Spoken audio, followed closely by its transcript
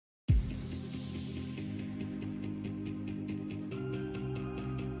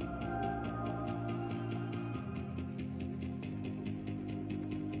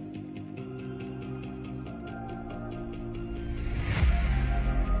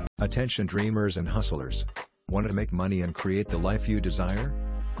Attention dreamers and hustlers. Want to make money and create the life you desire?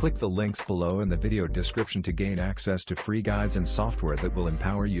 Click the links below in the video description to gain access to free guides and software that will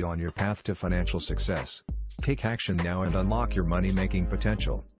empower you on your path to financial success. Take action now and unlock your money-making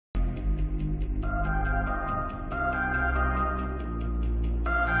potential.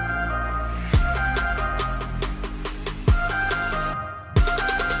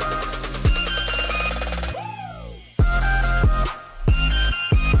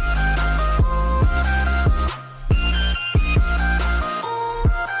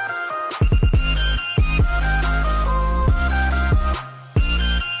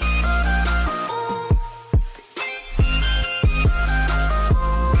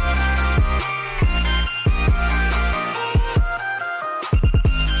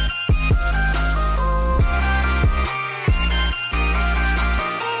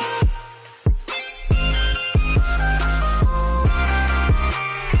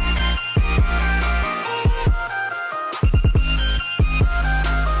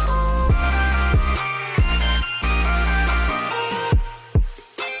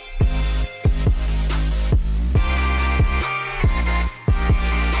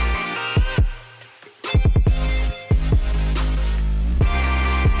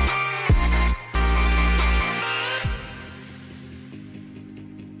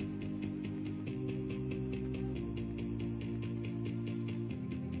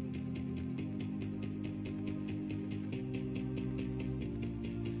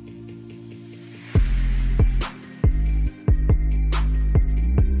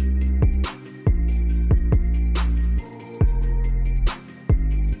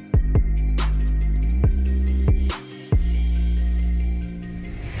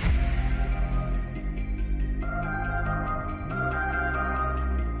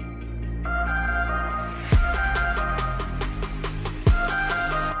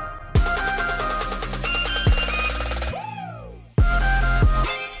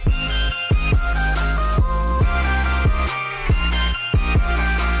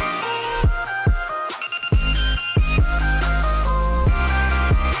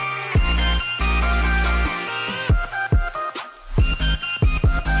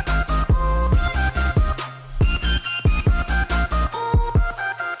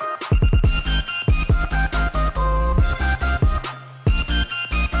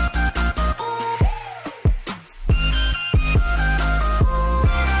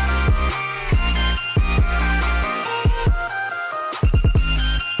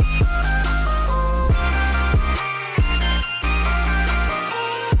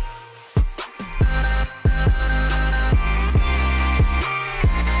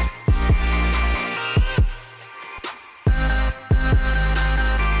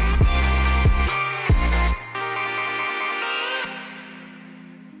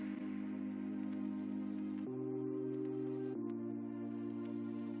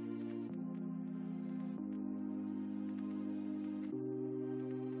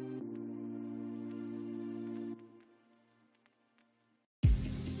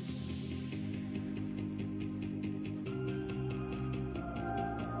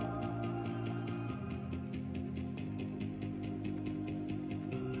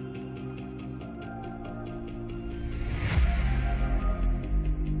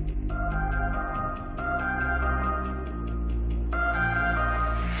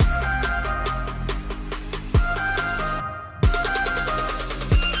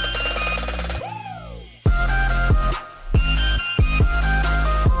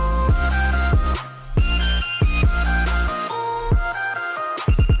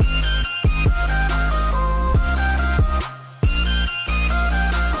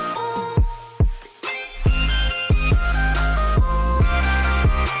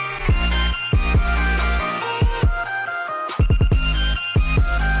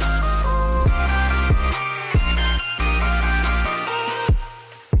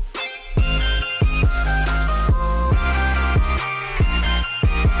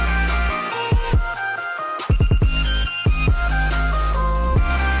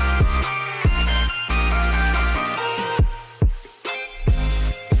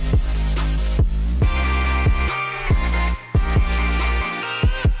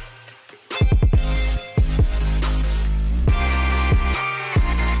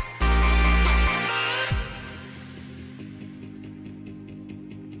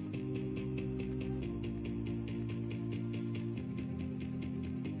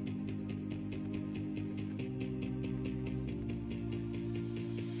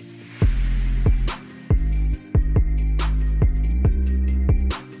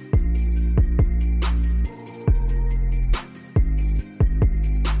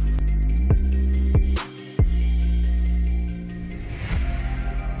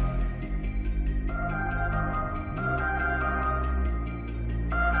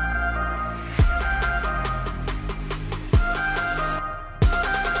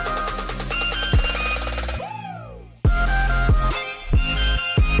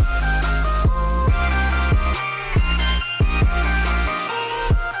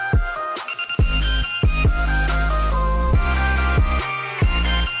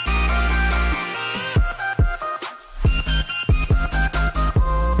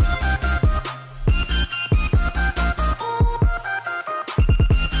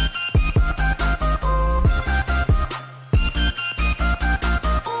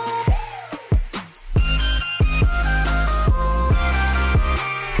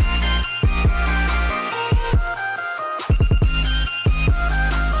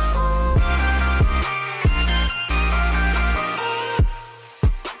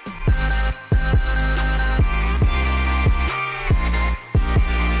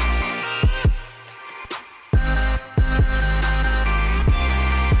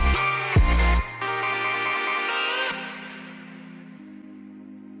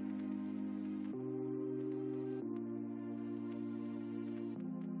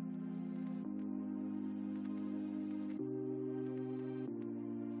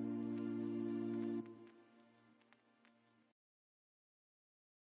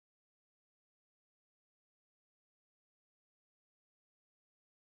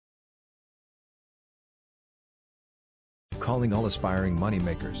 calling all aspiring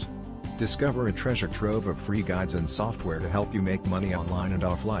moneymakers. Discover a treasure trove of free guides and software to help you make money online and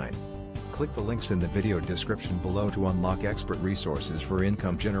offline. Click the links in the video description below to unlock expert resources for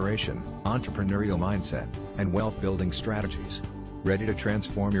income generation, entrepreneurial mindset, and wealth building strategies. Ready to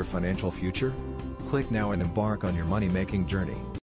transform your financial future? Click now and embark on your money-making journey.